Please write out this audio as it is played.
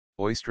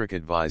Oistrakh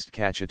advised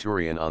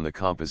Khachaturian on the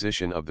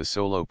composition of the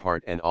solo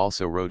part and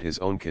also wrote his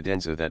own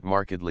cadenza that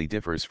markedly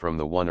differs from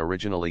the one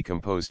originally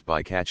composed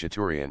by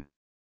Khachaturian.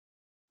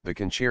 The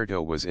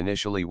concerto was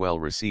initially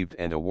well received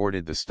and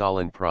awarded the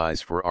Stalin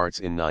Prize for Arts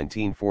in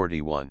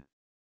 1941.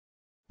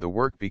 The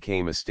work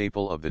became a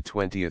staple of the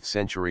 20th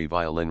century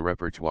violin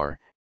repertoire,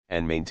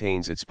 and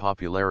maintains its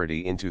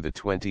popularity into the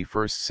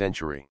 21st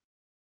century.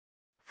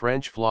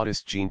 French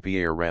flautist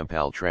Jean-Pierre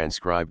Rampal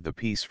transcribed the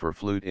piece for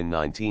flute in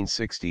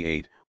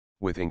 1968,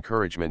 with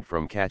encouragement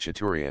from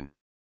Khachaturian.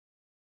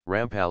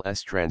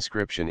 Rampal's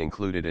transcription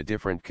included a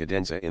different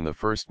cadenza in the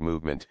first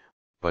movement,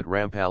 but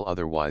Rampal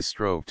otherwise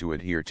strove to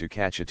adhere to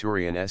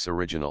Khachaturian's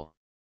original.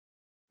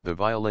 The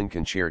violin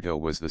concerto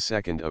was the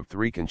second of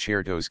three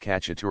concertos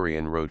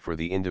Khachaturian wrote for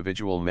the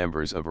individual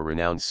members of a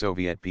renowned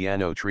Soviet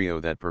piano trio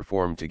that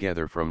performed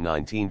together from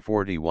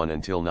 1941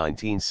 until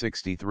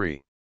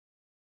 1963.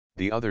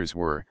 The others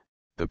were,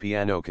 the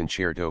Piano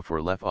Concerto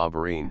for Lev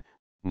Oborin,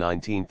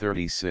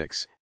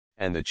 1936,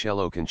 and the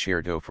Cello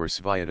Concerto for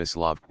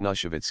Sviatoslav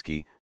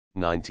Knushevitsky,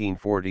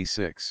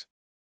 1946.